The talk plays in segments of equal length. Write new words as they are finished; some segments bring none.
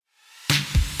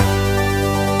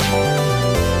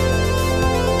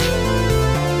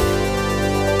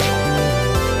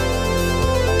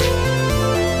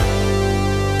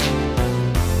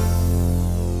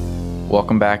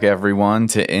Welcome back, everyone,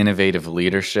 to Innovative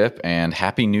Leadership, and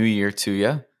Happy New Year to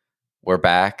you. We're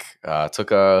back.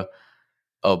 Took a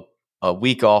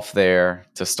week off there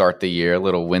to start the year, a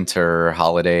little winter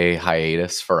holiday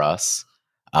hiatus for us.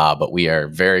 But we are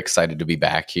very excited to be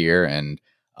back here and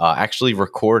actually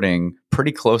recording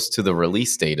pretty close to the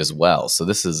release date as well. So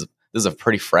this is a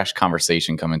pretty fresh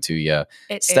conversation coming to you.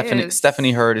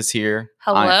 Stephanie Hurd is here.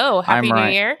 Hello, Happy New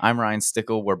Year. I'm Ryan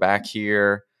Stickel. We're back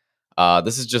here.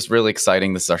 This is just really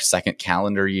exciting. This is our second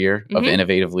calendar year of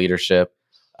Innovative Leadership.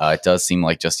 It does seem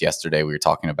like just yesterday we were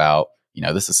talking about,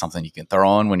 this is something you can throw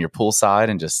on when you're poolside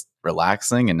and just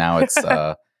relaxing. And now it's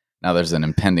now there's an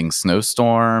impending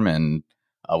snowstorm. And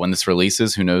when this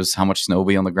releases, who knows how much snow will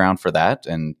be on the ground for that.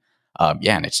 And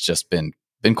and it's just been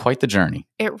quite the journey.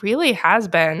 It really has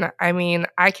been. I mean,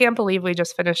 I can't believe we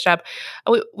just finished up.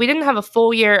 We didn't have a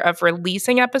full year of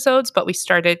releasing episodes, but we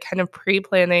started kind of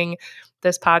pre-planning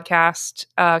this podcast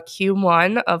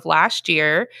Q1 of last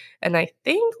year. And I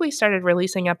think we started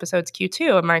releasing episodes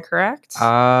Q2. Am I correct?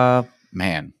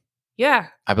 Man. Yeah.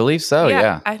 I believe so,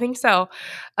 yeah. I think so.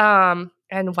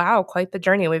 And wow, quite the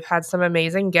journey. We've had some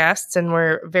amazing guests, and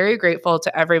we're very grateful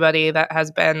to everybody that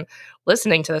has been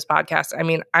listening to this podcast. I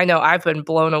mean, I know I've been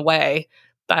blown away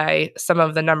by some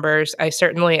of the numbers. I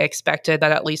certainly expected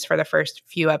that at least for the first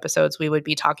few episodes, we would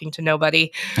be talking to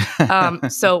nobody.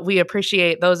 So we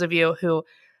appreciate those of you who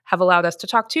have allowed us to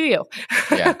talk to you.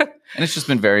 Yeah. And it's just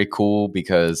been very cool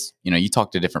because, you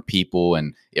talk to different people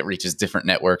and it reaches different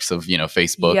networks of,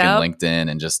 Facebook and LinkedIn,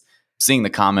 and just seeing the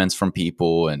comments from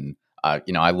people. And,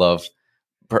 I love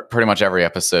pretty much every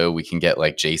episode we can get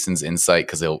like Jason's insight,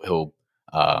 because he'll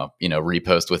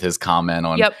repost with his comment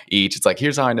on each. It's like,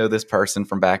 here's how I know this person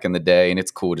from back in the day. And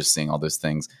it's cool just seeing all those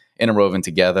things interwoven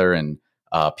together. And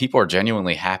people are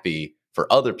genuinely happy for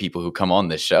other people who come on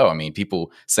this show. I mean,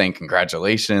 people saying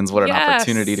congratulations, what an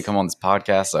opportunity to come on this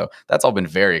podcast. So that's all been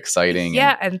very exciting.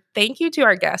 Yeah, and thank you to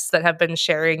our guests that have been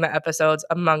sharing the episodes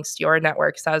amongst your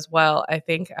networks as well. I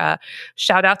think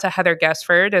shout out to Heather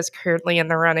Guessford, is currently in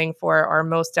the running for our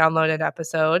most downloaded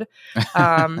episode.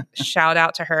 Shout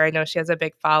out to her. I know she has a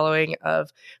big following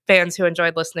of fans who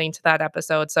enjoyed listening to that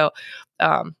episode. So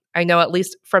I know, at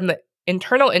least from the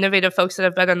internal innovative folks that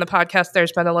have been on the podcast,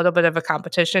 there's been a little bit of a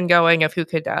competition going of who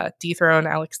could dethrone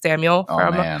Alex Samuel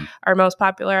from our most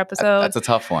popular episode. That's a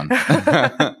tough one.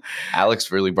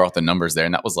 Alex really brought the numbers there,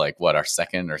 and that was like our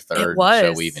second or third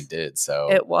show we even did.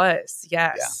 So it was,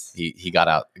 yes. Yeah, he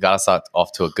got us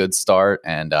off to a good start,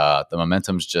 and the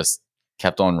momentum's just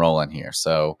kept on rolling here.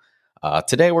 So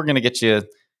today we're going to get you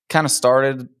kind of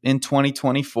started in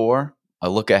 2024, a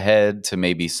look ahead to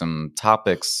maybe some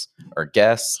topics or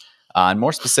guests. And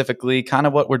more specifically, kind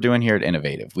of what we're doing here at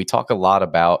Innovative. We talk a lot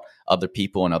about other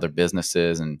people and other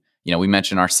businesses, and we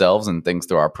mention ourselves and things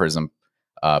through our prism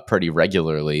pretty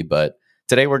regularly. But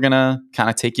today we're gonna kind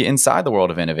of take you inside the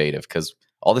world of Innovative, because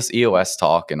all this EOS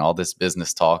talk and all this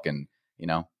business talk, and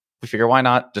we figure why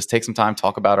not just take some time,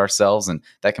 talk about ourselves, and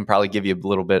that can probably give you a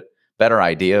little bit better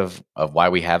idea of why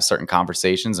we have certain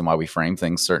conversations and why we frame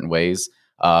things certain ways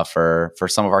for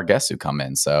some of our guests who come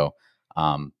in. So.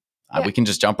 We can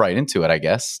just jump right into it, I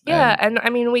guess. Yeah. And I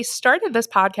mean, we started this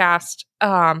podcast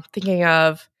thinking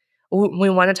of, we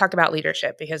want to talk about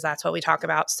leadership because that's what we talk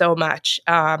about so much.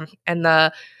 And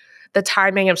the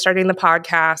timing of starting the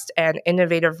podcast and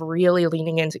Innovative really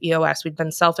leaning into EOS. We'd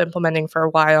been self-implementing for a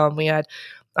while, and we had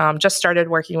just started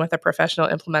working with a professional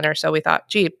implementer. So we thought,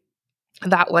 gee,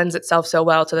 that lends itself so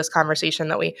well to this conversation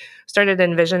that we started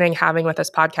envisioning having with this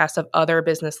podcast of other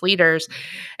business leaders.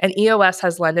 And EOS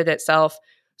has lended itself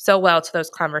so well to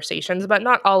those conversations, but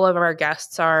not all of our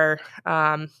guests are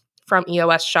from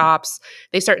EOS shops.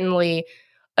 They certainly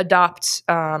adopt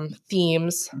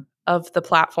themes of the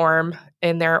platform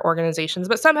in their organizations,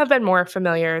 but some have been more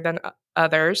familiar than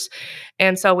others.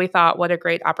 And so we thought, what a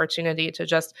great opportunity to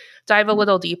just dive a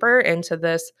little deeper into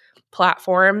this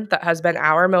platform that has been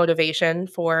our motivation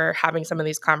for having some of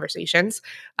these conversations.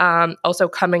 Also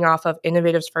coming off of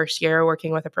Innovative's first year,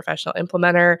 working with a professional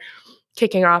implementer,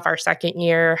 kicking off our second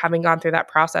year, having gone through that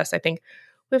process, I think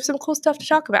we have some cool stuff to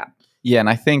talk about. Yeah. And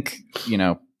I think,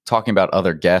 talking about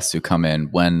other guests who come in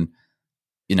when,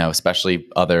 especially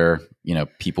other,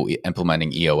 people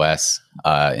implementing EOS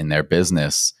in their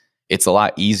business, it's a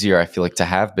lot easier, I feel like, to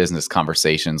have business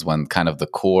conversations when kind of the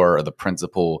core or the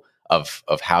principle of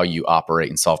how you operate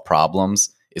and solve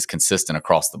problems is consistent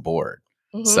across the board.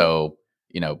 Mm-hmm. So,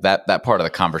 that part of the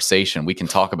conversation, we can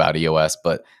talk about EOS,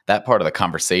 but that part of the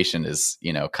conversation is,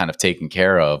 kind of taken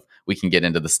care of. We can get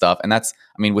into the stuff. And that's,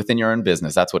 within your own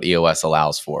business, that's what EOS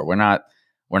allows for. We're not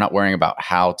worrying about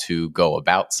how to go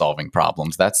about solving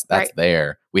problems. That's right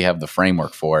there. We have the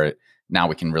framework for it. now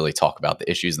we can really talk about the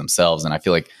issues themselves. And I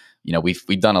feel like,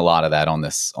 we've done a lot of that on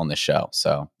this show.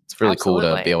 So it's really cool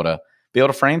to be able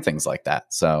to frame things like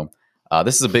that. So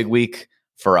this is a big week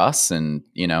for us. And,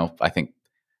 I think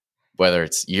whether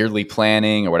it's yearly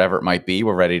planning or whatever it might be,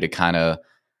 we're ready to kind of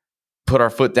put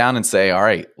our foot down and say, all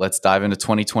right, let's dive into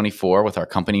 2024 with our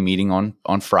company meeting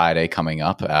on Friday coming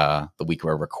up, the week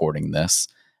we're recording this.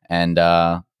 And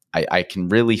I can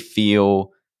really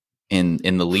feel in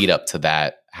the lead up to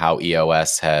that how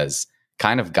EOS has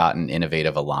kind of gotten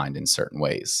innovative aligned in certain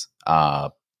ways.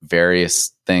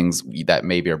 Various things that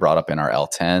maybe are brought up in our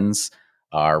L10s,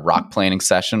 our rock planning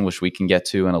session, which we can get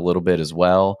to in a little bit as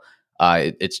well.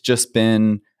 It's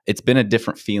been a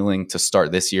different feeling to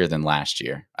start this year than last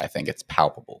year. I think it's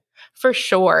palpable. For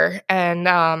sure. And,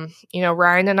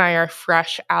 Ryan and I are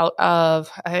fresh out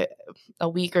of a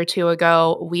week or two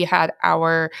ago. We had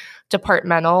our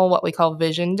departmental, what we call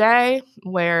Vision Day,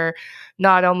 where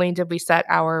not only did we set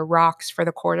our rocks for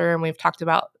the quarter, and we've talked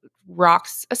about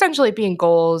rocks essentially being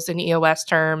goals in EOS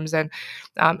terms. And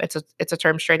it's a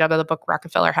term straight out of the book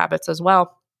Rockefeller Habits as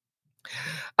well.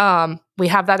 We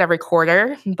have that every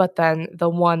quarter, but then the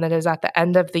one that is at the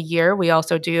end of the year, we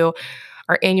also do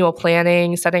our annual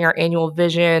planning, setting our annual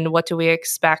vision. What do we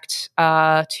expect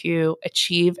to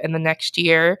achieve in the next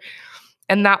year?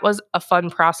 And that was a fun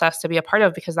process to be a part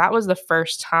of because that was the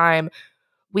first time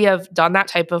we have done that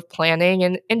type of planning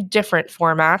in different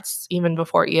formats. Even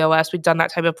before EOS, we'd done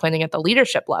that type of planning at the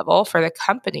leadership level for the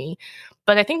company.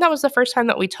 But I think that was the first time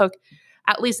that we took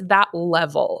at least that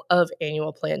level of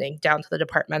annual planning down to the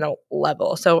departmental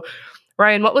level. So,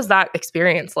 Ryan, what was that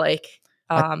experience like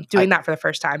doing that for the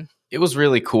first time? It was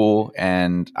really cool.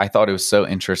 And I thought it was so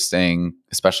interesting,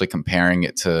 especially comparing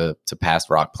it to past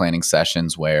rock planning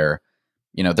sessions where,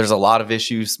 there's a lot of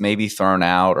issues maybe thrown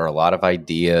out or a lot of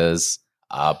ideas,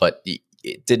 but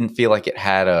it didn't feel like it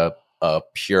had a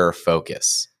pure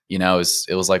focus. It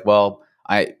was like, well,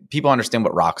 people understand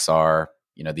what rocks are,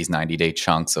 these 90-day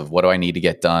chunks of what do I need to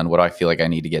get done? What do I feel like I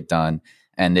need to get done?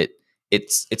 And it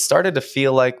started to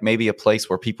feel like maybe a place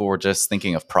where people were just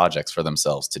thinking of projects for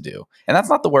themselves to do. And that's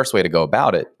not the worst way to go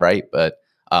about it, right? But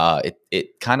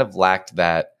it kind of lacked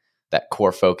that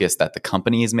core focus that the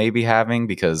company is maybe having,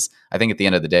 because I think at the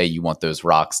end of the day, you want those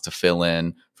rocks to fill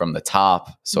in from the top.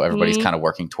 So everybody's kind of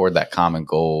working toward that common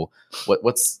goal.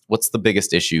 What's the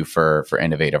biggest issue for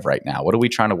Innovative right now? What are we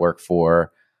trying to work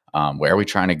for? Where are we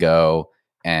trying to go?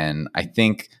 And I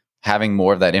think having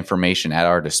more of that information at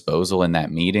our disposal in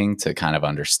that meeting to kind of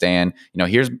understand,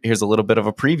 here's a little bit of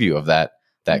a preview of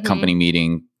that company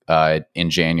meeting in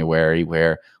January,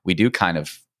 where we do kind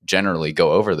of generally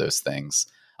go over those things.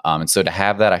 And so to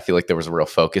have that, I feel like there was a real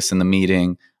focus in the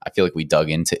meeting. I feel like we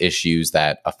dug into issues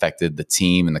that affected the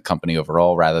team and the company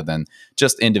overall rather than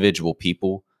just individual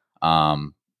people.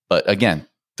 But again,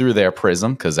 through their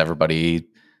prism, because everybody,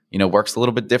 works a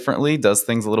little bit differently, does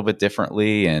things a little bit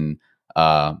differently. And,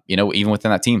 even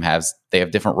within that team they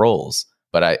have different roles.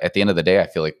 But at the end of the day, I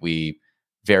feel like we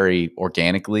very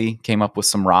organically came up with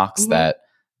some rocks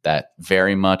that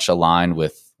very much aligned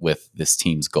with this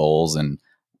team's goals and,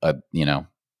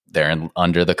 they're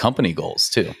under the company goals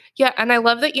too. Yeah. And I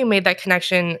love that you made that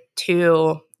connection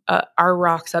to our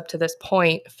rocks up to this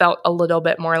point felt a little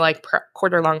bit more like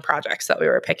quarter-long projects that we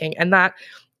were picking. And that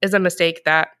is a mistake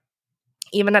that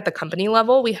even at the company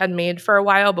level we had made for a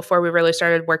while before we really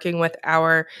started working with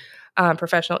our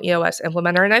professional EOS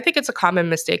implementer. And I think it's a common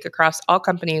mistake across all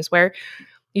companies where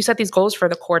you set these goals for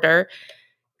the quarter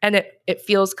and it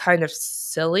feels kind of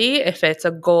silly if it's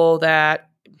a goal that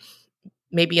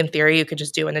maybe in theory you could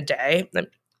just do in a day.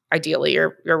 Ideally,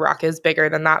 your rock is bigger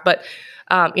than that. But,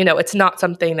 it's not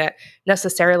something that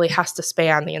necessarily has to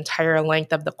span the entire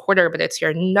length of the quarter, but it's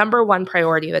your number one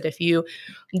priority that if you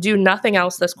do nothing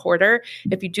else this quarter,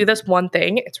 if you do this one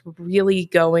thing, it's really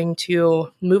going to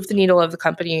move the needle of the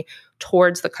company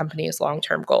towards the company's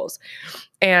long-term goals.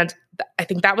 And I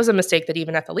think that was a mistake that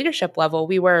even at the leadership level,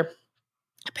 we were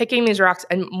picking these rocks.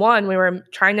 And one, we were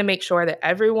trying to make sure that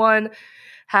everyone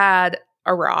had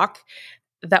a rock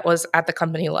that was at the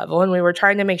company level. And we were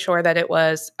trying to make sure that it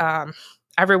was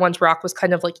everyone's rock was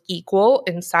kind of like equal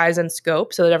in size and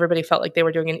scope so that everybody felt like they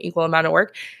were doing an equal amount of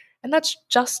work. And that's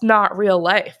just not real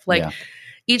life.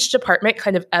 Each department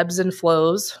kind of ebbs and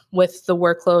flows with the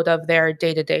workload of their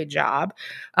day-to-day job.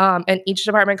 And each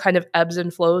department kind of ebbs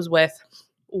and flows with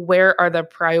where are the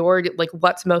priority, like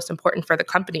what's most important for the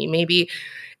company. Maybe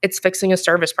it's fixing a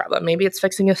service problem. Maybe it's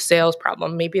fixing a sales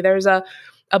problem. Maybe there's a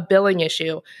billing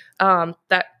issue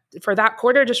that for that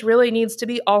quarter just really needs to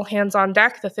be all hands on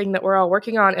deck, the thing that we're all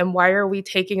working on. And why are we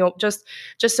taking just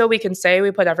so we can say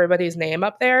we put everybody's name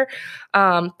up there?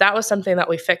 That was something that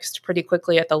we fixed pretty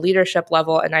quickly at the leadership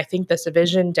level. And I think this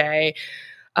vision day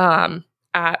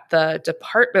at the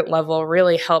department level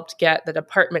really helped get the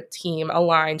department team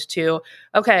aligned to,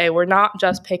 okay, we're not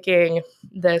just picking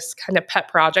this kind of pet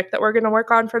project that we're going to work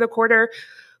on for the quarter,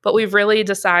 but we've really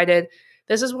decided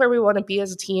this is where we want to be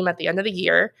as a team at the end of the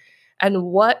year. And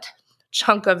what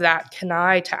chunk of that can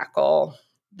I tackle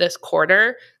this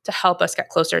quarter to help us get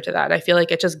closer to that? I feel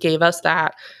like it just gave us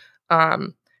that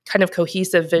kind of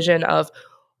cohesive vision of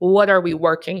what are we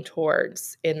working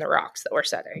towards in the rocks that we're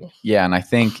setting. Yeah, and I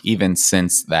think even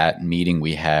since that meeting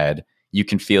we had, you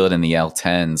can feel it in the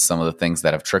L10s, some of the things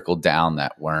that have trickled down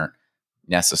that weren't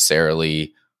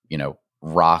necessarily,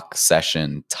 rock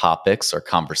session topics or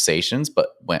conversations, but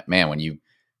when you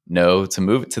know to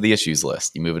move it to the issues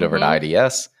list, you move it over to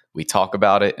IDS, we talk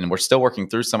about it, and we're still working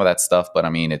through some of that stuff, but I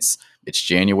mean, it's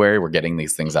January, we're getting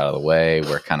these things out of the way,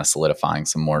 we're kind of solidifying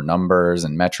some more numbers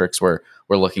and metrics we're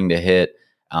looking to hit.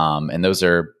 And those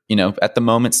are, at the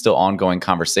moment still ongoing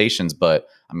conversations, but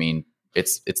I mean,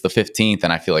 it's the 15th.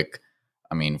 And I feel like,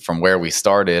 from where we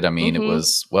started, it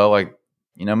was,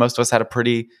 most of us had a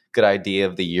pretty good idea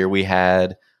of the year we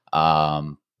had,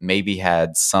 maybe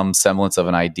had some semblance of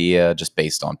an idea just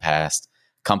based on past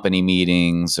company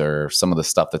meetings or some of the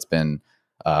stuff that's been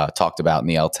talked about in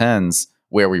the L10s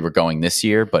where we were going this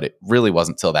year. But it really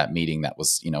wasn't until that meeting that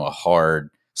was, a hard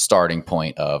starting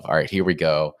point of, all right, here we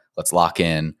go. Let's lock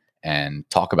in and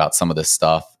talk about some of this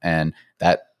stuff. And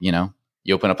that,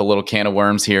 you open up a little can of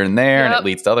worms here and there, and it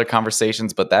leads to other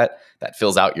conversations, but that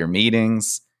fills out your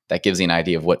meetings. That gives you an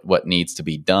idea of what needs to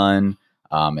be done.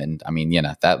 And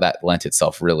that lent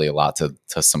itself really a lot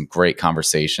to some great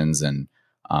conversations and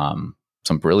some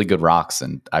really good rocks.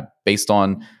 And based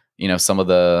on, some of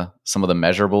the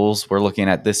measurables we're looking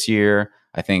at this year,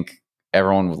 I think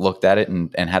everyone looked at it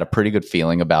and had a pretty good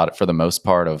feeling about it for the most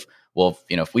part of, well,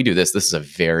 if we do this is a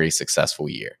very successful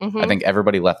year. I think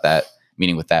everybody left that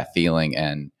meeting with that feeling,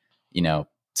 and,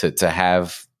 to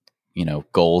have,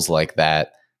 goals like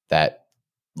that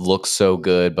look so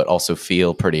good, but also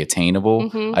feel pretty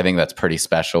attainable. I think that's pretty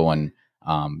special. And,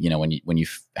 when you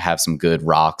have some good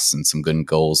rocks and some good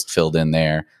goals filled in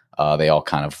there, they all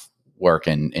kind of work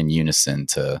in unison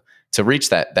to reach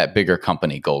that bigger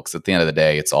company goal. Cause at the end of the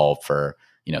day, it's all for,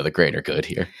 the greater good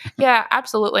here. Yeah,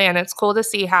 absolutely. And it's cool to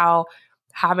see how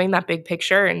having that big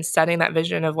picture and setting that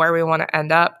vision of where we want to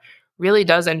end up really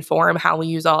does inform how we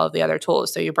use all of the other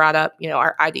tools. So you brought up,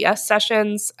 our IDS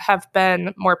sessions have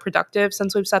been more productive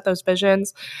since we've set those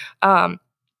visions. And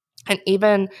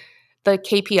even the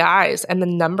KPIs and the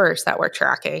numbers that we're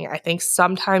tracking. I think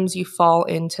sometimes you fall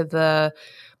into the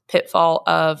pitfall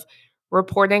of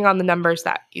reporting on the numbers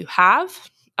that you have,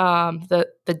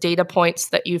 the data points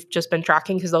that you've just been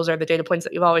tracking, because those are the data points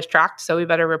that you've always tracked. So we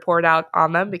better report out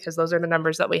on them because those are the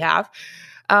numbers that we have.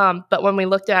 But when we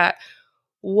looked at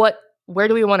where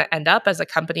do we want to end up as a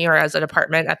company or as a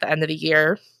department at the end of the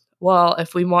year? Well,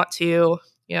 if we want to,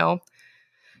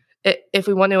 if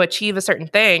we want to achieve a certain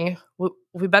thing,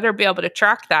 we better be able to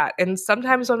track that. And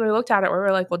sometimes when we looked at it, we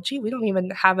were like, well, gee, we don't even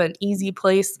have an easy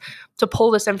place to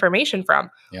pull this information from.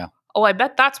 Yeah. Oh, I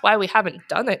bet that's why we haven't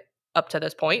done it up to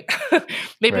this point.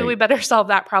 Maybe we better solve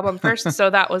that problem first. So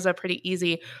that was a pretty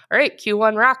easy, all right,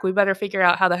 Q1 rock, we better figure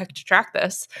out how the heck to track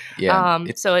this. Yeah.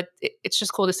 So it's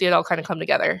just cool to see it all kind of come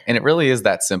together. And it really is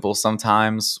that simple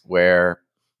sometimes where,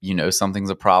 something's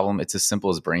a problem. It's as simple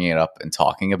as bringing it up and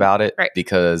talking about it, right?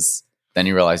 Because then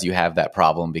you realize you have that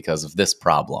problem because of this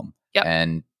problem. Yep.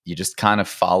 And you just kind of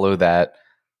follow that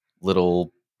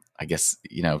little, I guess,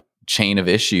 chain of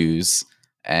issues.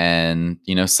 And,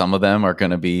 some of them are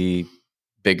going to be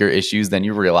bigger issues than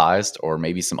you realized, or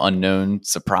maybe some unknown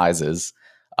surprises.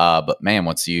 But man,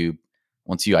 once you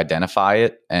identify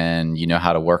it and you know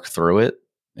how to work through it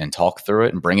and talk through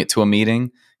it and bring it to a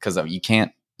meeting, because you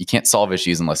can't solve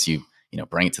issues unless you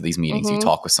bring it to these meetings, you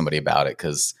talk with somebody about it,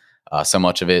 because so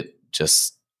much of it,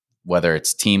 just whether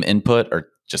it's team input or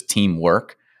just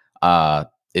teamwork,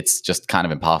 it's just kind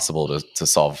of impossible to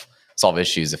solve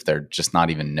issues if they're just not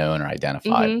even known or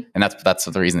identified. And that's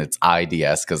the reason it's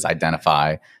IDS, because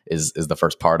identify is the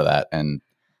first part of that. And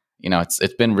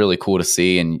it's been really cool to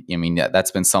see. And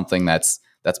that's been something that's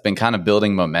been kind of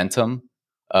building momentum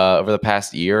over the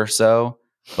past year or so.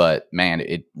 But man,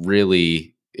 it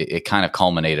really it kind of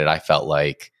culminated, I felt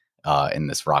like, in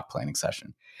this rock planning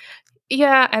session.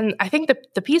 Yeah, and I think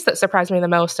the piece that surprised me the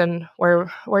most, and we're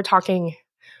talking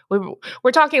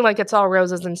we're talking like it's all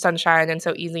roses and sunshine and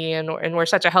so easy, and we're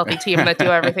such a healthy team that do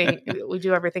everything we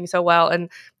do everything so well, and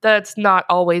that's not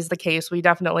always the case. We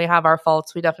definitely have our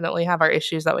faults. We definitely have our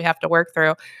issues that we have to work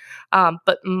through.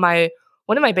 But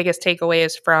one of my biggest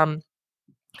takeaways from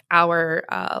our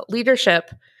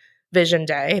leadership vision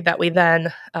day that we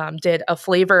then did a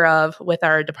flavor of with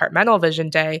our departmental vision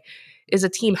day is a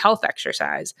team health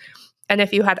exercise. And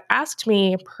if you had asked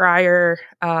me prior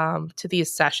to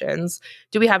these sessions,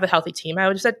 do we have a healthy team? I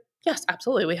would have said, yes,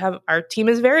 absolutely. Our team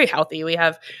is very healthy. We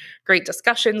have great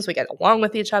discussions. We get along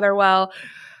with each other well.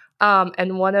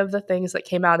 And one of the things that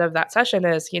came out of that session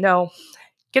is,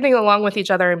 getting along with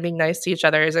each other and being nice to each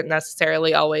other isn't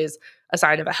necessarily always a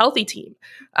sign of a healthy team.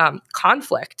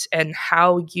 Conflict and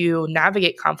how you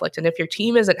navigate conflict. And if your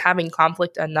team isn't having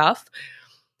conflict enough,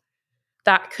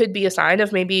 that could be a sign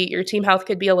of maybe your team health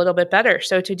could be a little bit better.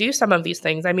 So to do some of these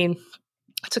things,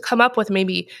 to come up with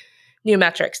maybe new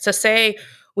metrics, to say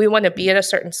we want to be at a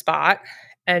certain spot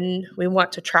and we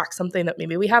want to track something that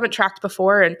maybe we haven't tracked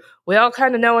before, and we all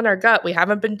kind of know in our gut we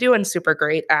haven't been doing super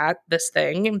great at this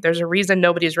thing. There's a reason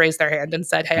nobody's raised their hand and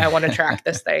said, hey, I want to track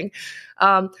this thing.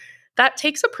 That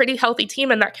takes a pretty healthy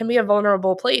team, and that can be a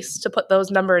vulnerable place to put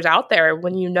those numbers out there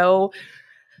when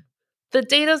the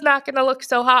data's not going to look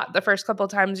so hot the first couple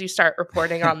of times you start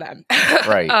reporting on them.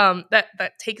 Right.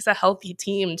 That takes a healthy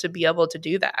team to be able to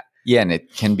do that. Yeah, and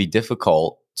it can be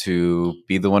difficult to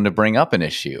be the one to bring up an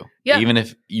issue, even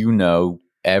if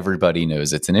everybody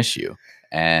knows it's an issue.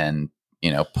 And,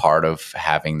 part of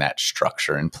having that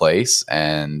structure in place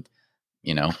and,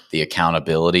 the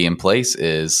accountability in place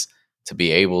is to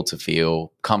be able to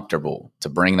feel comfortable to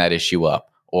bring that issue up.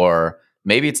 Or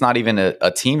maybe it's not even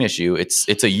a team issue,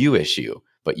 it's a you issue,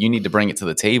 but you need to bring it to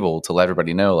the table to let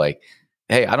everybody know, like,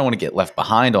 hey, I don't want to get left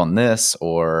behind on this,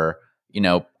 or,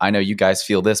 I know you guys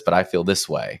feel this, but I feel this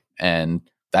way. And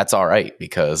that's all right,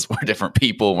 because we're different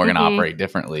people and we're going to operate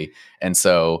differently. And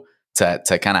so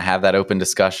to kind of have that open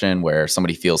discussion where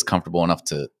somebody feels comfortable enough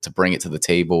to bring it to the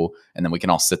table, and then we can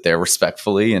all sit there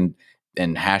respectfully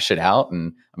and hash it out.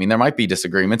 And there might be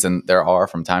disagreements, and there are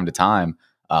from time to time,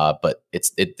 but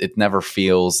it never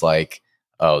feels like,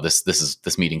 oh,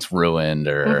 this meeting's ruined,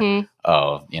 or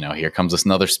oh, here comes this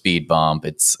another speed bump.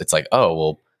 It's like, oh,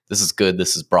 well, this is good.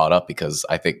 This is brought up because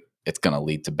I think it's going to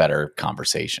lead to better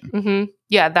conversation.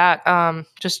 Yeah, that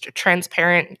just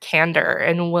transparent candor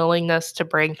and willingness to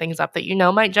bring things up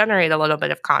that might generate a little bit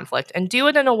of conflict, and do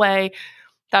it in a way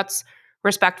that's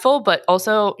respectful, but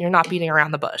also you're not beating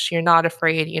around the bush. You're not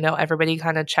afraid. Everybody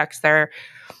kind of checks their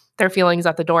feelings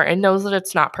at the door and knows that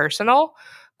it's not personal.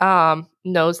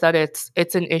 Knows that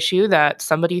it's an issue that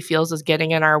somebody feels is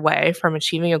getting in our way from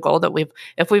achieving a goal that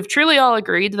if we've truly all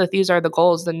agreed that these are the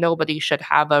goals, then nobody should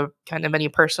have a kind of any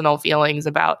personal feelings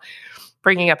about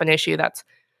bringing up an issue that's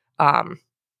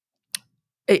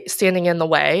standing in the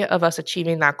way of us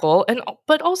achieving that goal.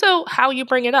 But also how you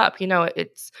bring it up.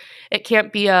 It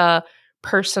can't be a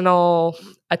personal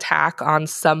attack on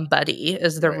somebody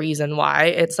is the reason why.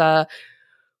 It's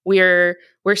we're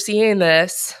seeing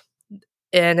this,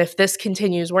 and if this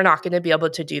continues, we're not going to be able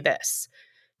to do this.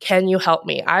 Can you help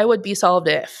me? I would be solved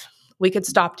if we could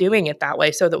stop doing it that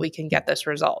way so that we can get this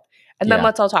result. And then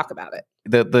let's all talk about it.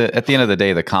 At the end of the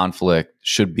day, the conflict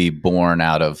should be born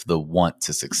out of the want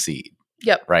to succeed.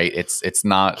 Yep. Right? It's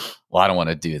not, well, I don't want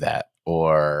to do that,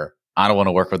 or I don't want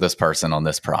to work with this person on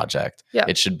this project. Yep.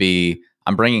 It should be,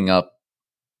 I'm bringing up,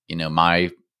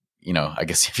 my, I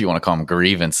guess if you want to call them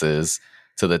grievances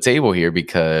to the table here,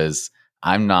 because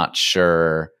I'm not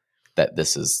sure that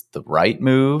this is the right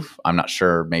move. I'm not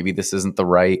sure, maybe this isn't the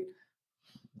right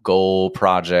goal,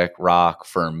 project, rock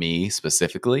for me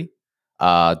specifically.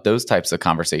 Those types of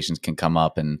conversations can come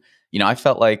up. And, I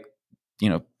felt like,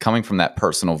 coming from that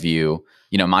personal view,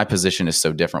 my position is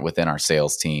so different within our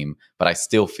sales team, but I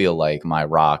still feel like my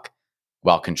rock,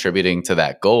 while contributing to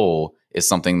that goal, is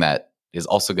something that is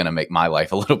also going to make my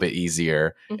life a little bit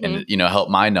easier and, help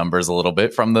my numbers a little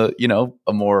bit from the,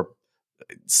 a more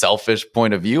selfish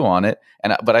point of view on it.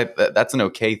 But that's an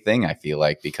okay thing, I feel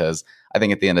like, because I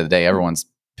think at the end of the day, everyone's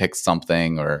picked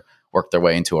something or worked their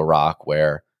way into a rock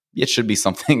where it should be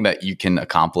something that you can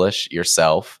accomplish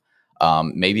yourself.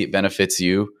 Maybe it benefits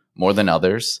you more than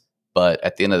others, but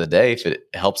at the end of the day, if it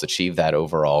helps achieve that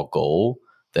overall goal,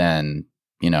 then,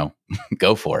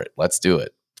 go for it. Let's do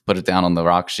it. Put it down on the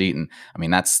rock sheet. And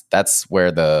that's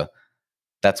where the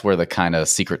kind of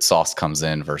secret sauce comes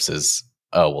in versus,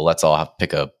 oh, well, let's all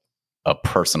pick a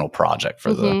personal project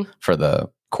for the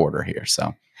quarter here.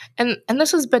 So, And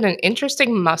this has been an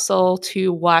interesting muscle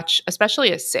to watch,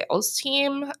 especially a sales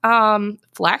team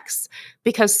flex,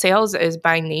 because sales is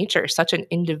by nature such an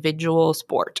individual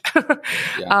sport.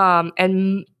 yeah.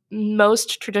 And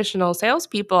most traditional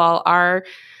salespeople are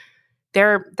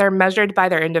they're measured by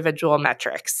their individual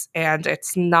metrics, and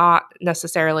it's not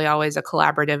necessarily always a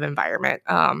collaborative environment.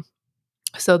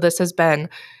 So this has been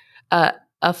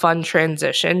a fun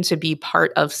transition to be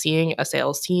part of seeing a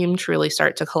sales team truly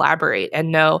start to collaborate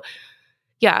and know,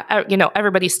 yeah,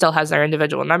 everybody still has their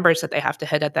individual numbers that they have to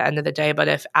hit at the end of the day. But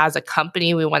if as a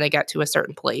company we want to get to a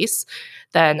certain place,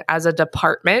 then as a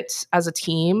department, as a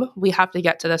team, we have to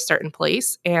get to this certain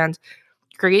place. And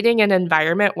creating an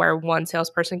environment where one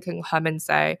salesperson can come and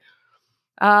say,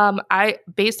 I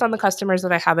based on the customers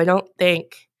that I have, I don't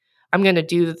think I'm gonna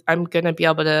be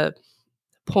able to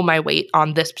pull my weight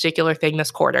on this particular thing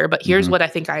this quarter, but here's Mhm. what I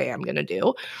think I am going to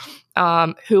do.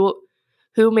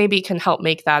 Who maybe can help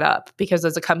make that up, because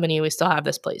as a company we still have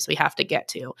this place we have to get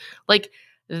to. Like,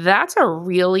 that's a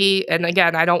really, and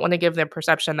again, I don't want to give the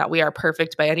perception that we are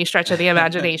perfect by any stretch of the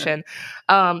imagination,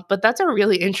 but that's a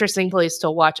really interesting place to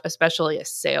watch, especially a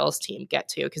sales team get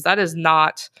to, because that is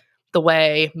not the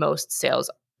way most sales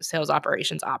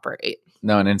operations operate.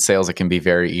 No, and in sales, it can be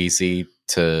very easy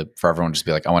for everyone to just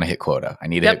be like, I want to hit quota. I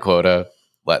need to hit Yep. quota.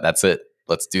 That's it.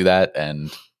 Let's do that. And,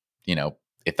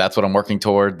 if that's what I'm working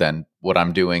toward, then what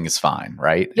I'm doing is fine.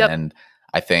 Right. Yep. And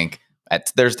I think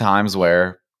there's times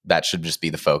where that should just be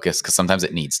the focus, because sometimes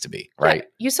it needs to be. Right. Yeah,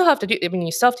 you still have to do. I mean,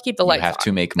 you still have to keep the You lights have on.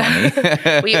 to make money.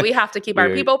 We have to keep our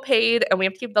We're, people paid, and we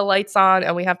have to keep the lights on,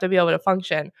 and we have to be able to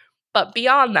function. But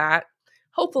beyond that,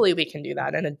 hopefully, we can do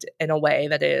that in a way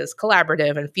that is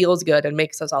collaborative and feels good and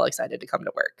makes us all excited to come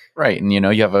to work. Right. And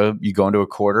you go into a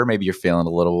quarter, maybe you're feeling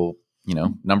a little,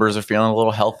 numbers are feeling a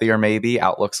little healthier, maybe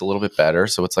outlook's a little bit better.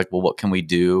 So it's like, well, what can we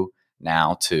do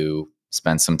now to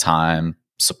spend some time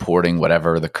supporting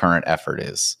whatever the current effort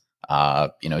is?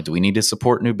 Do we need to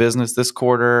support new business this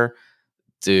quarter?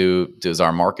 Does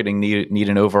our marketing need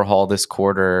an overhaul this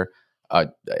quarter?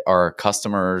 Are our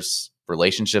customers'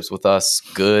 relationships with us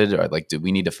good? Or do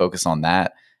we need to focus on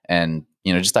that? And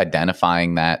just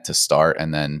identifying that to start,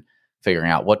 and then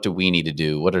figuring out what do we need to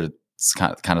do. What are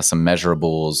kind of some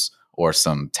measurables or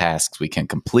some tasks we can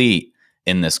complete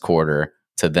in this quarter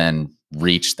to then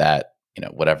reach that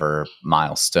whatever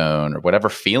milestone or whatever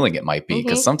feeling it might be.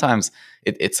 Because sometimes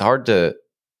it's hard to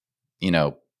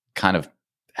kind of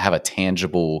have a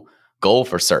tangible goal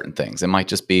for certain things. It might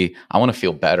just be, I want to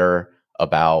feel better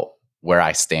about where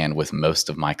I stand with most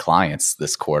of my clients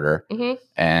this quarter. Mm-hmm.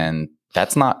 And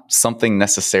that's not something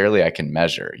necessarily I can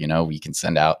measure. We can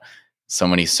send out so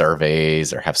many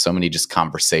surveys or have so many just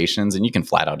conversations, and you can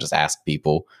flat out just ask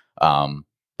people.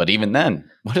 But even then,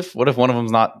 what if one of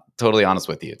them's not totally honest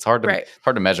with you? It's hard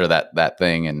to measure that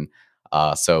thing. And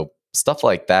so stuff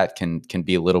like that can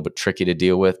be a little bit tricky to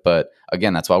deal with. But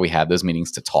again, that's why we have those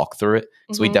meetings to talk through it.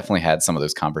 So we definitely had some of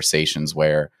those conversations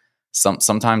where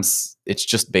sometimes it's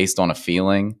just based on a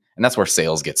feeling. And that's where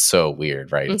sales gets so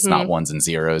weird, right? It's not ones and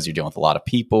zeros. You're dealing with a lot of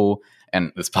people,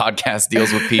 and this podcast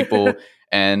deals with people.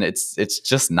 And it's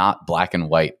just not black and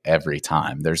white every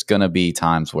time. There's going to be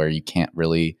times where you can't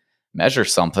really measure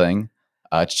something.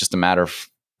 It's just a matter of,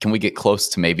 can we get close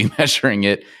to maybe measuring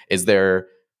it? Is there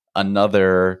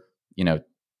another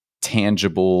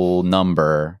tangible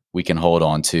number we can hold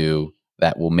on to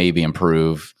that will maybe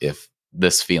improve if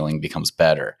this feeling becomes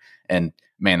better? And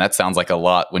man, that sounds like a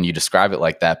lot when you describe it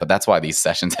like that, but that's why these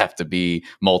sessions have to be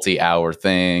multi-hour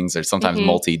things, or sometimes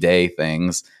multi-day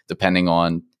things, depending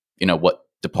on what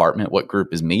department, what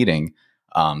group is meeting.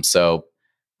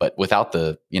 But without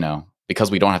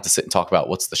because we don't have to sit and talk about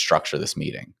what's the structure of this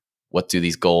meeting, what do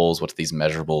these goals, what do these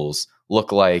measurables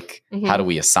look like, how do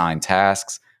we assign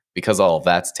tasks? Because all of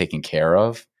that's taken care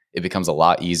of, it becomes a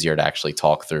lot easier to actually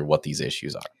talk through what these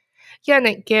issues are. Yeah, and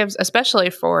it gives, especially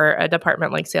for a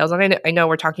department like sales, and I know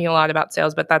we're talking a lot about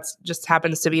sales, but that's just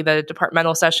happens to be the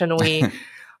departmental session we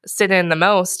sit in the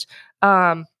most,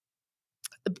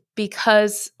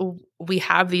 because we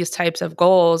have these types of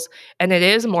goals, and it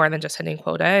is more than just hitting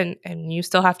quota, and you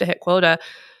still have to hit quota.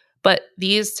 But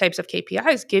these types of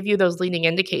KPIs give you those leading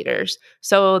indicators,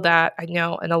 so that I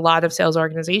know in a lot of sales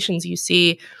organizations, you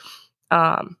see,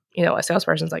 a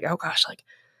salesperson's like, oh gosh, like,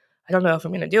 I don't know if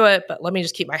I'm going to do it, but let me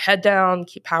just keep my head down,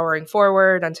 keep powering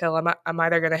forward until I'm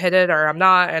either going to hit it or I'm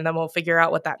not, and then we'll figure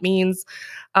out what that means.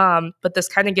 But this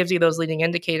kind of gives you those leading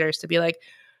indicators to be like,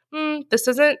 this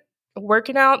isn't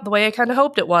working out the way I kind of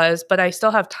hoped it was, but I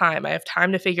still have time. I have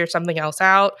time to figure something else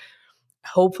out.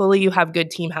 Hopefully you have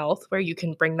good team health where you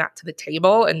can bring that to the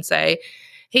table and say,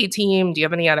 hey team, do you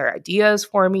have any other ideas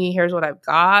for me? Here's what I've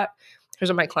got. Here's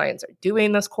what my clients are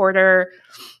doing this quarter.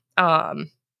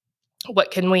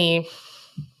 What can we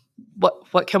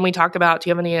talk about? Do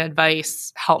you have any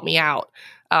advice? Help me out.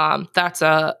 That's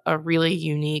a really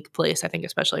unique place, I think,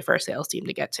 especially for a sales team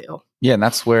to get to. Yeah, and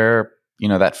that's where,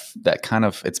 that kind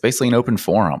of, it's basically an open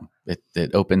forum.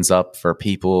 It opens up for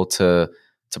people to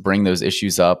bring those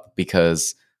issues up,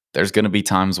 because there's going to be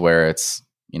times where it's,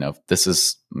 this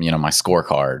is, my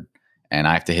scorecard and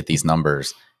I have to hit these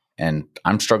numbers and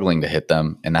I'm struggling to hit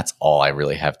them, and that's all I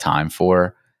really have time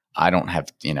for. I don't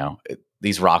have,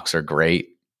 these rocks are great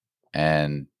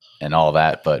and all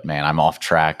that, but man, I'm off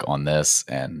track on this,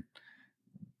 and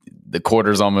the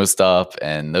quarter's almost up,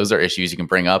 and those are issues you can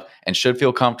bring up and should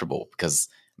feel comfortable, because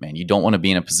man, you don't want to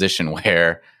be in a position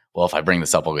where, well, if I bring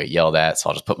this up, I'll get yelled at, so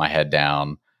I'll just put my head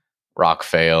down. Rock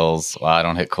fails, well, I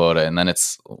don't hit quota, and then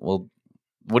it's, well,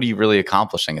 what are you really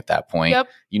accomplishing at that point? Yep.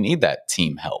 You need that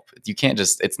team help. You can't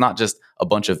just, it's not just a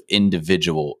bunch of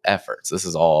individual efforts.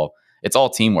 It's all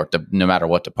teamwork, no matter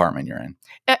what department you're in.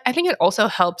 I think it also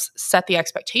helps set the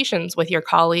expectations with your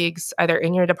colleagues, either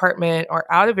in your department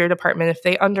or out of your department, if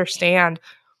they understand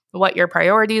what your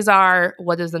priorities are,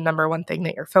 what is the number one thing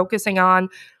that you're focusing on.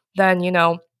 Then,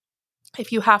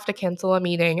 if you have to cancel a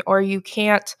meeting, or you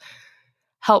can't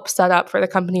help set up for the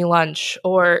company lunch,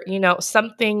 or,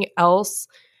 something else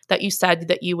that you said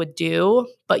that you would do,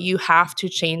 but you have to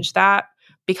change that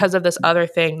because of this other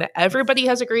thing that everybody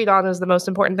has agreed on is the most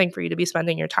important thing for you to be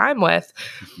spending your time with.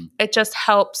 Mm-hmm. It just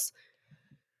helps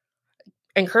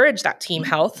encourage that team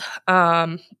health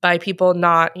by people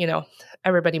not,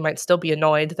 everybody might still be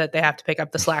annoyed that they have to pick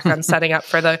up the slack on setting up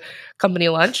for the company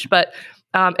lunch. But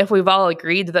if we've all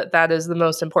agreed that that is the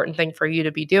most important thing for you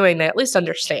to be doing, they at least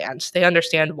understand. They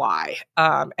understand why.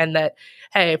 And that,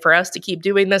 hey, for us to keep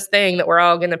doing this thing that we're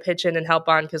all going to pitch in and help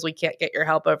on because we can't get your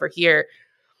help over here,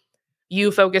 you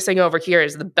focusing over here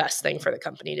is the best thing for the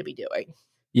company to be doing.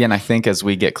 Yeah, and I think as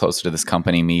we get closer to this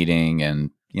company meeting,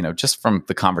 and just from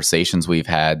the conversations we've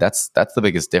had, that's the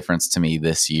biggest difference to me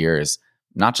this year, is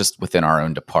not just within our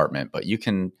own department, but you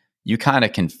kind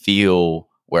of can feel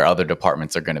where other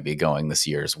departments are going to be going this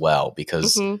year as well,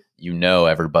 because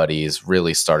everybody is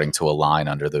really starting to align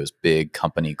under those big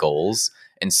company goals,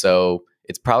 and so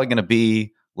it's probably going to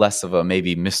be less of a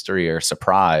maybe mystery or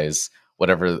surprise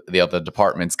whatever the other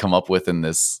departments come up with in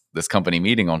this company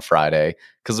meeting on Friday,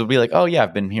 because it'll be like, oh yeah,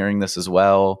 I've been hearing this as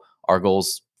well. Our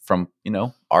goals from,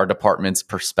 our department's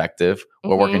perspective,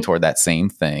 we're working toward that same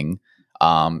thing.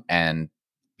 And,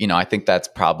 I think that's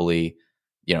probably,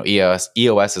 EOS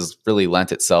has really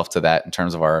lent itself to that in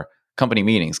terms of our company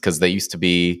meetings, because they used to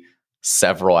be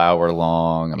several hour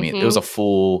long. I mean, it was a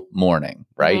full morning,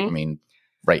 right? I mean,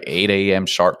 right, 8 a.m.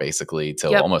 sharp, basically,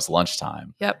 till almost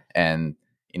lunchtime. Yep. And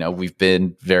we've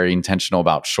been very intentional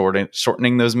about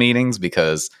shortening those meetings,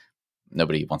 because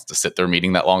nobody wants to sit their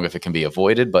meeting that long if it can be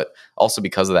avoided. But also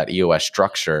because of that EOS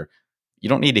structure, you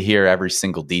don't need to hear every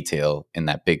single detail in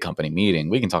that big company meeting.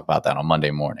 We can talk about that on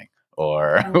Monday morning,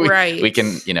 or Right. we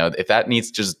can, if that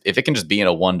needs if it can just be in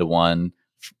a one-to-one,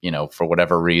 for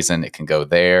whatever reason, it can go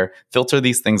there. Filter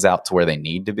these things out to where they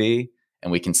need to be,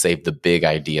 and we can save the big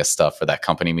idea stuff for that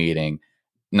company meeting.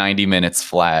 90 minutes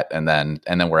flat, and then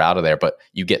we're out of there. But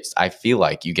I feel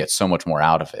like you get so much more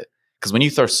out of it, because when you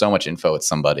throw so much info at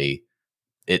somebody,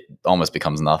 it almost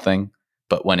becomes nothing.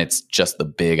 But when it's just the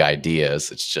big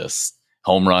ideas, it's just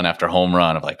home run after home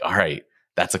run of like, all right,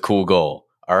 that's a cool goal.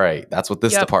 All right, that's what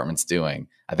this department's doing.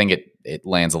 I think it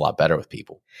lands a lot better with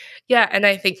people. Yeah, and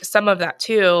I think some of that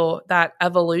too, that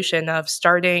evolution of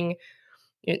starting,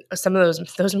 some of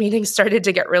those meetings started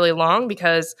to get really long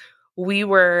because we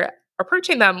were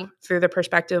approaching them through the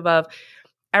perspective of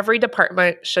every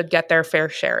department should get their fair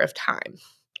share of time.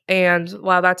 And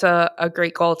while that's a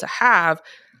great goal to have,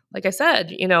 like I said,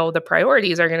 the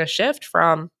priorities are going to shift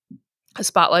from a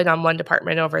spotlight on one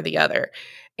department over the other.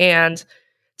 And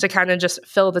to kind of just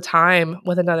fill the time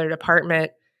with another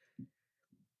department,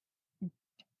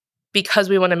 because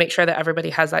we want to make sure that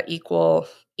everybody has that equal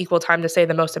time to say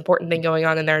the most important thing going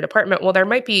on in their department. Well, there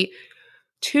might be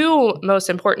two most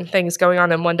important things going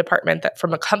on in one department that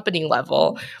from a company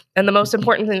level, and the most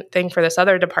important thing for this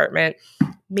other department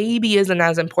maybe isn't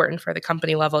as important for the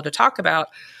company level to talk about.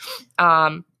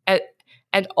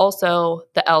 And also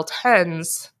the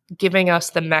L10s giving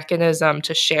us the mechanism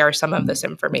to share some of this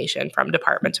information from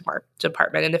department to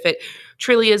department. And if it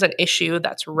truly is an issue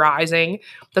that's rising,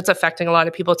 that's affecting a lot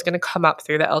of people, it's going to come up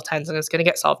through the L10s and it's going to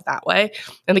get solved that way.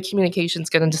 And the communication is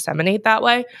going to disseminate that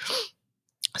way.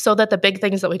 So that the big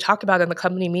things that we talk about in the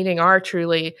company meeting are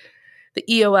truly the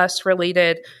EOS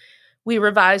related we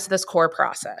revised this core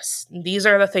process. These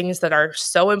are the things that are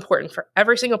so important for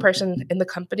every single person in the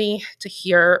company to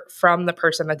hear from the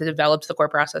person that developed the core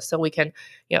process. So we can,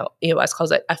 EOS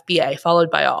calls it FBA, followed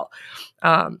by all.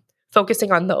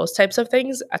 Focusing on those types of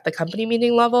things at the company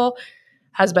meeting level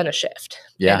has been a shift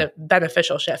and a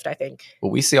beneficial shift, I think.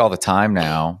 Well, we see all the time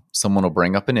now, someone will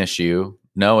bring up an issue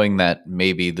knowing that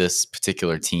maybe this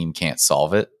particular team can't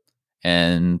solve it.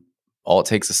 And all it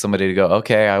takes is somebody to go,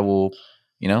 okay, I will,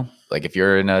 like if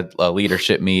you're in a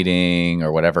leadership meeting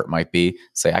or whatever it might be,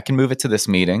 say, I can move it to this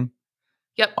meeting.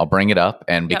 Yep. I'll bring it up.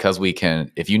 And because we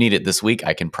can, if you need it this week,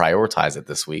 I can prioritize it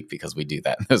this week because we do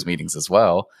that in those meetings as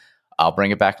well. I'll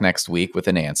bring it back next week with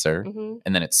an answer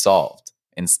and then it's solved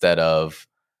instead of,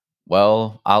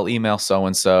 well, I'll email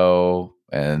so-and-so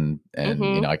and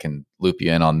I can loop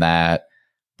you in on that.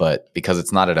 But because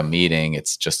it's not at a meeting,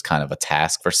 it's just kind of a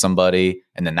task for somebody.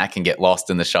 And then that can get lost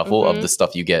in the shuffle of the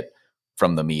stuff you get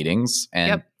from the meetings.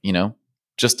 And,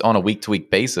 just on a week-to-week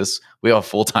basis, we all have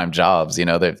full-time jobs.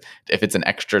 That if it's an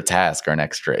extra task or an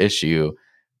extra issue,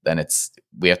 then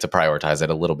we have to prioritize it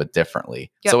a little bit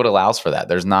differently. So it allows for that.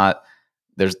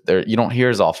 You don't hear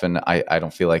as often, I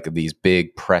don't feel like these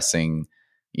big pressing,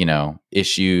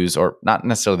 issues, or not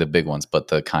necessarily the big ones, but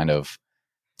the kind of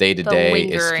day-to-day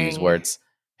issues where it's,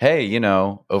 hey,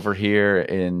 over here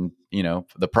in,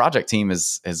 the project team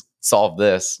has solved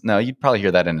this. No, you'd probably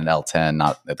hear that in an L10,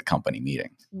 not at the company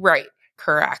meeting. Right.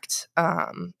 Correct.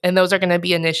 And those are going to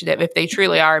be initiative. If they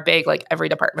truly are big, like every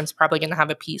department's probably going to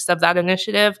have a piece of that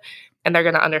initiative and they're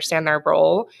going to understand their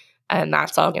role. And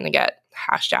that's all going to get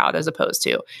hashed out as opposed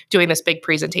to doing this big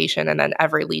presentation and then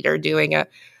every leader doing a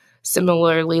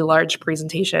similarly large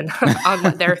presentation on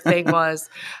what their thing was.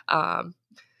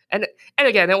 And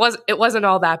again, it wasn't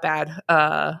all that bad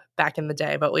back in the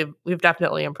day, but we've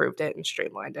definitely improved it and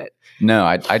streamlined it. No,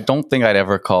 I don't think I'd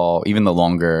ever call even the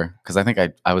longer, because I think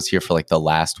I was here for like the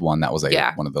last one that was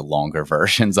one of the longer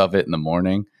versions of it in the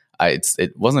morning.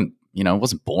 It wasn't it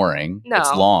wasn't boring. No.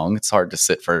 It's long. It's hard to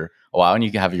sit for a while, and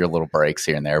you can have your little breaks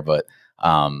here and there, but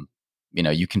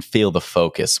you can feel the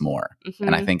focus more,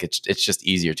 and I think it's just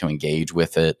easier to engage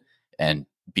with it and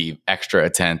be extra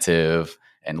attentive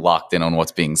and locked in on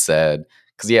what's being said.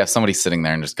 Because if somebody's sitting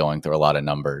there and just going through a lot of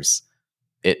numbers,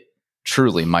 it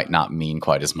truly might not mean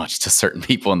quite as much to certain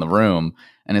people in the room.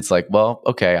 And it's like, well,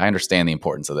 okay, I understand the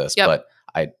importance of this, but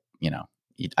I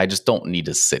just don't need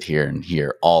to sit here and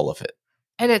hear all of it.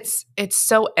 And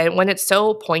and when it's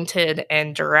so pointed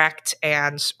and direct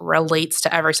and relates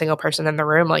to every single person in the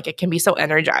room, like it can be so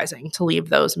energizing to leave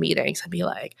those meetings and be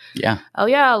like, oh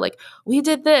yeah, like we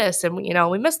did this and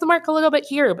we missed the mark a little bit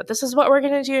here, but this is what we're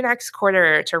going to do next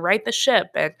quarter to right the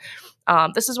ship. And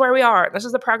this is where we are. This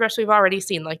is the progress we've already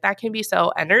seen. Like that can be so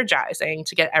energizing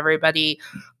to get everybody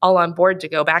all on board to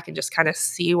go back and just kind of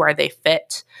see where they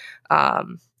fit.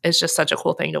 It's just such a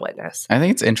cool thing to witness. I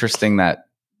think it's interesting that,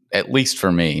 at least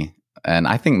for me, and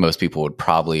I think most people would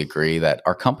probably agree, that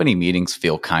our company meetings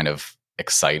feel kind of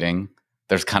exciting.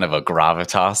 There's kind of a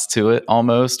gravitas to it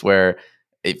almost, where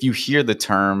if you hear the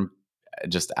term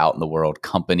just out in the world,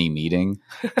 company meeting,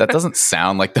 that doesn't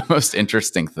sound like the most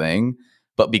interesting thing.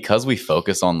 But because we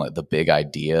focus on like the big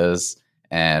ideas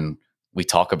and we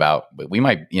talk about, we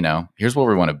might, here's where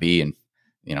we want to be in,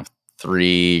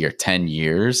 3 or 10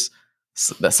 years.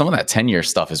 So that some of that 10-year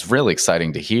stuff is really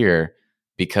exciting to hear,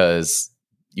 because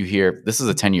you hear this is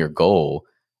a 10-year goal,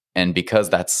 and because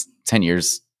that's 10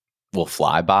 years will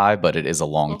fly by, but it is a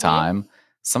long time.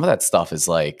 Some of that stuff is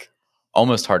like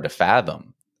almost hard to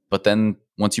fathom. But then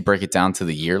once you break it down to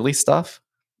the yearly stuff,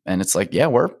 and it's like, yeah,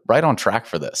 we're right on track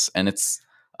for this. And it's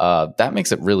that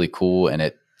makes it really cool, and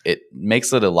it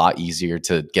makes it a lot easier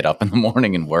to get up in the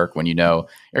morning and work when you're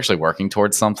actually working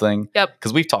towards something. Yep.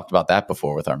 Because we've talked about that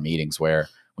before with our meetings, where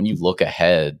when you look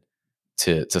ahead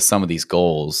to some of these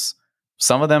goals,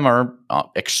 some of them are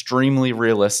extremely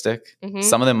realistic.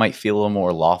 Some of them might feel a little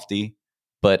more lofty.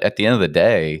 But at the end of the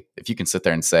day, if you can sit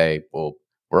there and say, well,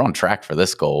 we're on track for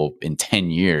this goal in 10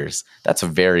 years, that's a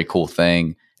very cool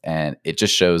thing. And it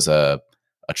just shows a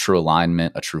true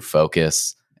alignment, a true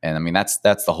focus. And I mean, that's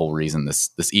the whole reason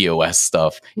this EOS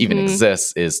stuff even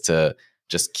exists, is to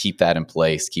just keep that in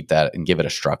place, keep that and give it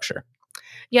a structure.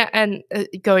 Yeah, and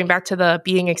going back to the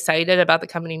being excited about the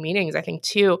company meetings, I think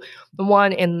too,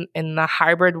 one in the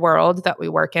hybrid world that we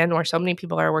work in, where so many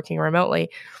people are working remotely,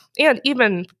 and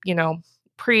even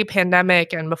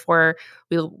pre-pandemic and before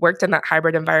we worked in that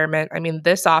hybrid environment. I mean,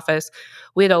 this office,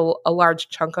 we had a large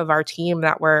chunk of our team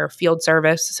that were field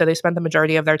service, so they spent the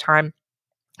majority of their time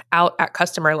out at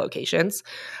customer locations.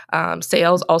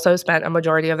 Sales also spent a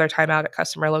majority of their time out at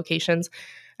customer locations,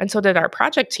 and so did our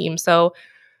project team. So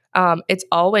It's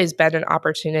always been an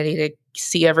opportunity to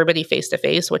see everybody face to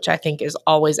face, which I think is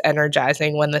always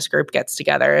energizing when this group gets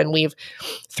together. And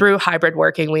through hybrid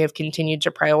working, we have continued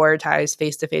to prioritize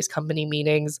face to face company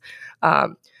meetings.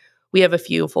 We have a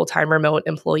few full-time remote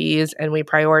employees, and we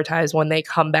prioritize when they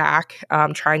come back,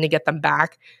 trying to get them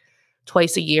back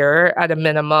twice a year at a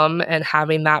minimum, and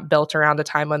having that built around a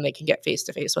time when they can get face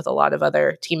to face with a lot of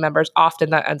other team members. Often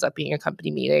that ends up being a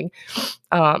company meeting,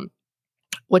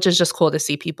 which is just cool to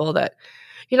see people that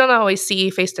you don't always see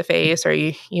face to face, or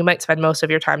you might spend most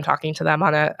of your time talking to them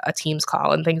on a Teams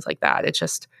call and things like that. It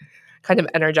just kind of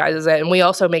energizes it. And we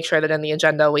also make sure that in the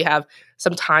agenda we have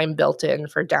some time built in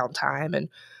for downtime, and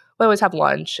we always have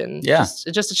lunch and Yeah.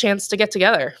 just a chance to get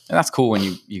together. And that's cool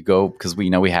when you go, because we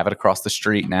know we have it across the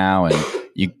street now, and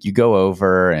you go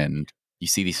over and you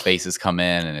see these faces come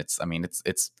in, and it's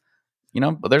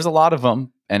but there's a lot of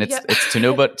them, and it's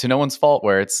to no one's fault,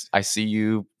 where I see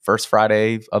you first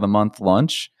Friday of the month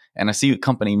lunch, and I see you at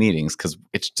company meetings, because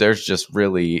there's just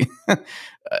really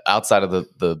outside of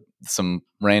the some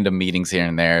random meetings here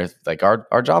and there, like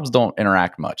our jobs don't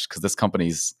interact much, because this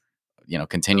company's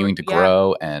continuing to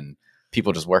grow, and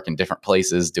people just work in different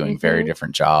places doing very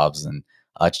different jobs, and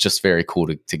it's just very cool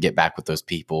to get back with those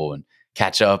people and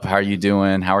catch up. How are you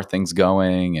doing? How are things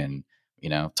going? And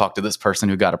talk to this person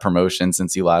who got a promotion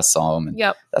since you last saw them. And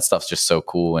that stuff's just so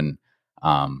cool. And,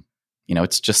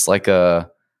 it's just like I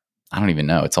don't even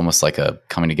know. It's almost like a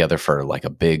coming together for like a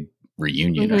big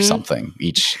reunion or something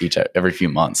every few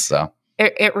months. So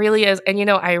it really is. And,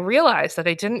 I realized that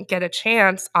I didn't get a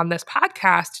chance on this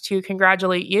podcast to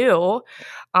congratulate you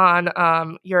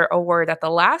on your award at the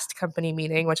last company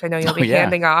meeting, which I know you'll be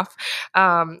handing off.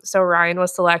 So Ryan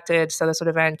was selected. So this would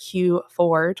have been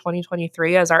Q4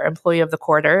 2023 as our Employee of the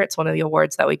Quarter. It's one of the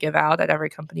awards that we give out at every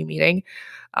company meeting.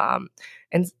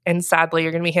 And sadly,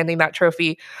 you're going to be handing that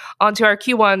trophy onto our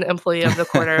Q1 Employee of the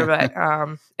Quarter.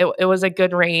 But it was a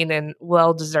good reign and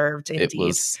well-deserved indeed.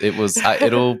 It was.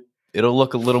 It'll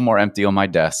look a little more empty on my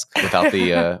desk without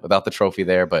the trophy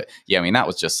there. But yeah, I mean, that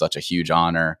was just such a huge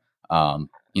honor.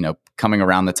 Coming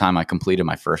around the time I completed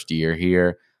my first year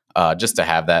here, just to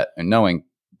have that, and knowing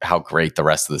how great the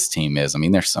rest of this team is. I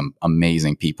mean, there's some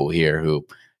amazing people here who,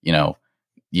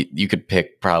 you could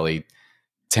pick probably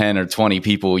 10 or 20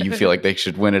 people you feel like they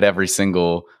should win it every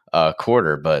single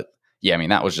quarter. But yeah, I mean,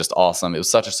 that was just awesome. It was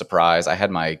such a surprise. I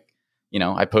had I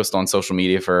post on social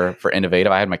media for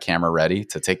Innovative. I had my camera ready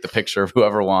to take the picture of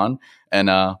whoever won.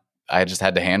 And I just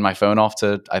had to hand my phone off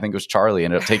to, I think it was Charlie,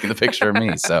 ended up taking the picture of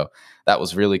me. So that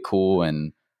was really cool.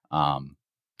 And,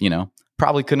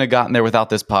 probably couldn't have gotten there without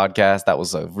this podcast. That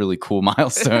was a really cool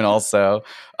milestone also.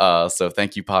 So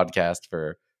thank you, podcast,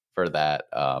 for that.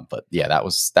 But yeah, that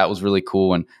was really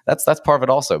cool. And that's part of it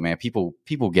also, man. People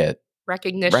get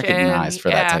recognized for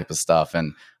that type of stuff.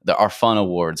 And our fun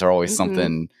awards are always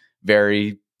something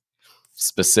very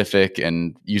specific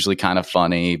and usually kind of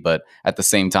funny, but at the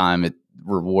same time, it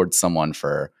rewards someone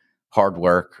for hard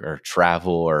work or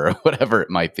travel or whatever it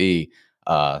might be.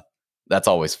 That's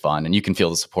always fun, and you can feel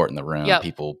the support in the room.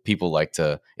 People like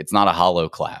to. It's not a hollow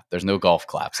clap. There's no golf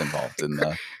claps involved in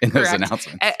those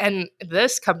announcements. And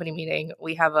this company meeting,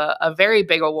 we have a very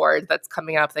big award that's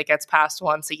coming up that gets passed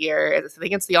once a year. I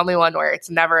think it's the only one where it's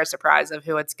never a surprise of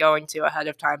who it's going to ahead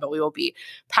of time. But we will be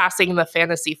passing the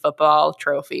fantasy football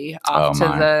trophy off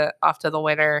to the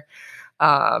winner.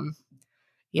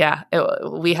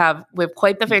 We have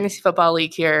quite the fantasy football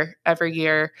league here every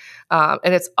year,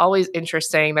 and it's always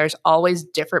interesting. There's always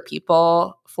different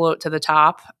people float to the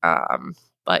top.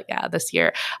 But yeah, this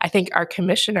year I think our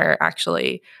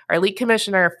league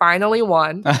commissioner finally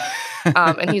won,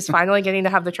 and he's finally getting to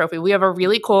have the trophy. We have a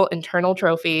really cool internal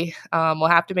trophy. We'll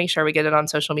have to make sure we get it on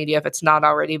social media if it's not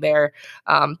already there.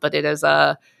 But it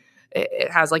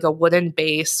has like a wooden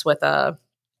base with a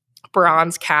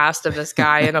bronze cast of this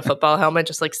guy in a football helmet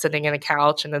just like sitting in a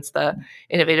couch, and it's the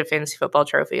Innovative Fantasy Football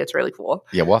Trophy. It's really cool.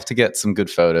 Yeah, we'll have to get some good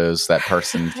photos. That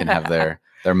person can have their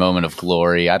moment of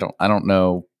glory. I don't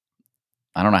know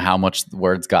how much the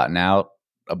word's gotten out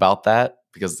about that,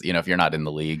 because if you're not in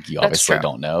the league, you obviously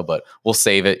don't know, but we'll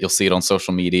save it. You'll see it on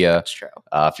social media. That's true.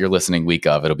 If you're listening week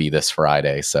of, it'll be this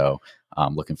Friday, so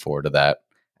I'm looking forward to that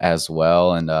as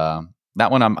well. And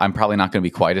that one I'm probably not going to be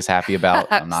quite as happy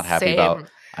about. I'm not happy about.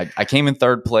 I came in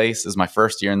third place. This is my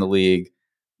first year in the league.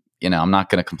 I'm not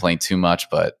going to complain too much,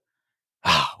 but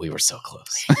we were so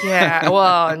close. Yeah,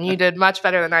 well, and you did much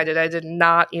better than I did. I did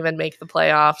not even make the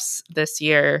playoffs this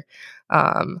year.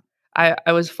 I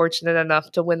was fortunate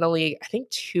enough to win the league, I think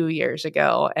 2 years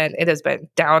ago, and it has been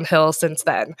downhill since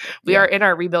then. We are in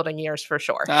our rebuilding years for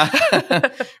sure.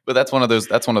 But that's one of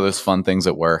those fun things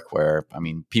at work where, I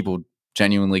mean, people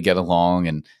genuinely get along.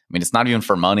 And I mean, it's not even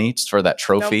for money, just for that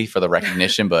trophy, for the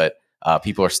recognition, but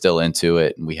people are still into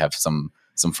it. And we have some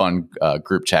fun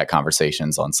group chat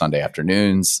conversations on Sunday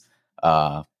afternoons.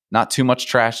 Not too much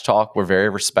trash talk. We're very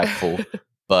respectful,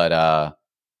 but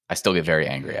I still get very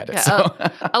angry at it. Yeah, So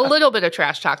a little bit of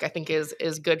trash talk, I think,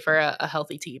 is good for a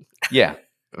healthy team. Yeah,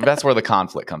 that's where the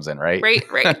conflict comes in, right?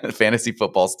 Right. Fantasy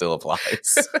football still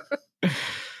applies.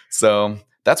 So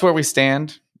that's where we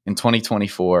stand in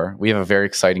 2024. We have a very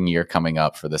exciting year coming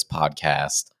up for this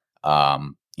podcast.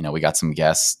 We got some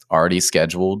guests already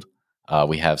scheduled.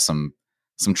 We have some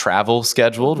travel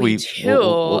scheduled. We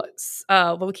do.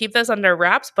 We'll keep this under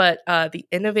wraps, but the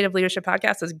Innovative Leadership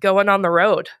Podcast is going on the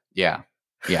road. Yeah.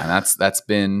 And it's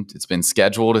been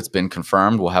scheduled. It's been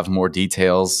confirmed. We'll have more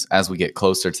details as we get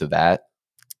closer to that.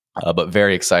 But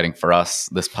very exciting for us.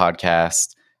 This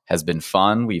podcast has been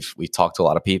fun. We've talked to a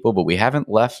lot of people, but we haven't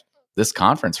left this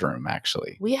conference room,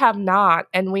 actually. We have not.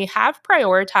 And we have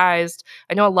prioritized,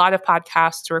 I know a lot of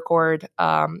podcasts record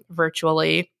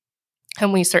virtually,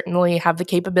 and we certainly have the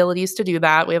capabilities to do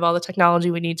that. We have all the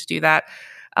technology we need to do that.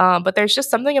 But there's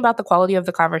just something about the quality of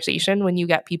the conversation when you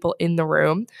get people in the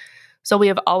room. So we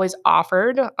have always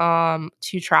offered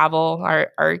to travel.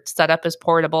 Our setup is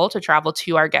portable to travel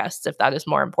to our guests if that is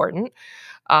more important.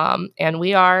 And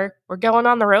we're going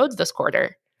on the roads this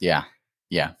quarter. Yeah.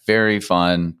 Very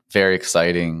fun, very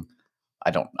exciting.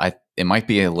 It might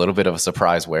be a little bit of a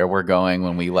surprise where we're going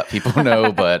when we let people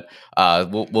know, but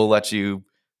we'll let you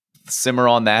simmer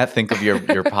on that. Think of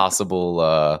your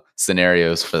possible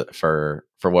scenarios for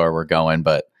where we're going.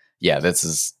 But yeah, this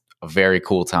is a very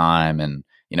cool time, and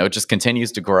it just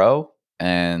continues to grow,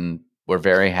 and we're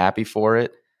very happy for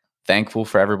it. Thankful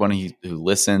for everyone who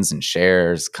listens and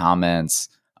shares, comments.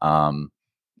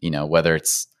 Whether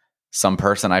it's some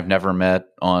person I've never met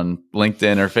on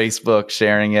LinkedIn or Facebook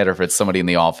sharing it, or if it's somebody in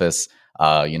the office,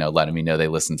 letting me know they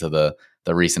listened to the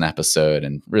recent episode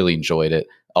and really enjoyed it.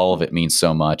 All of it means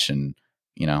so much, and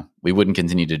we wouldn't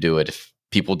continue to do it if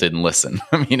people didn't listen.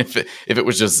 I mean, if it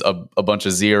was just a bunch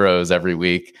of zeros every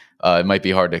week, it might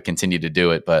be hard to continue to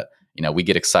do it. But we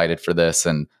get excited for this,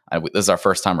 and this is our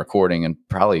first time recording, and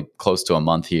probably close to a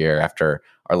month here after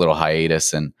our little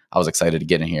hiatus. And I was excited to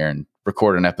get in here and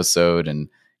record an episode and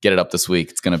get it up this week.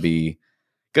 It's gonna be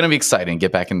exciting.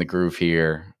 Get back in the groove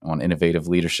here on Innovative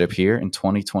Leadership here in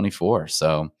 2024.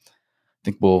 So I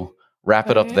think we'll wrap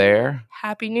it up there.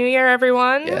 Happy New Year,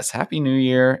 everyone. Yes, Happy New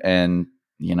Year. And,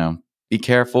 be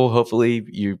careful. Hopefully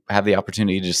you have the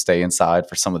opportunity to just stay inside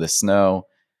for some of the snow.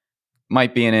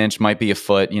 Might be an inch, might be a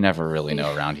foot. You never really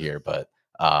know around here. But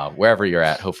wherever you're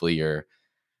at, hopefully you're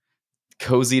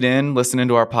cozied in, listening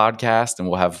to our podcast. And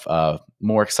we'll have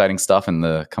more exciting stuff in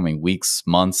the coming weeks,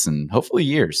 months, and hopefully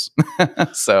years.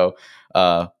 So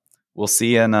we'll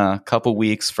see you in a couple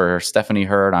weeks. For Stephanie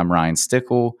Hurd, I'm Ryan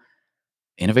Stickel.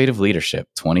 Innovative Leadership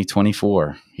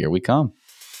 2024. Here we come.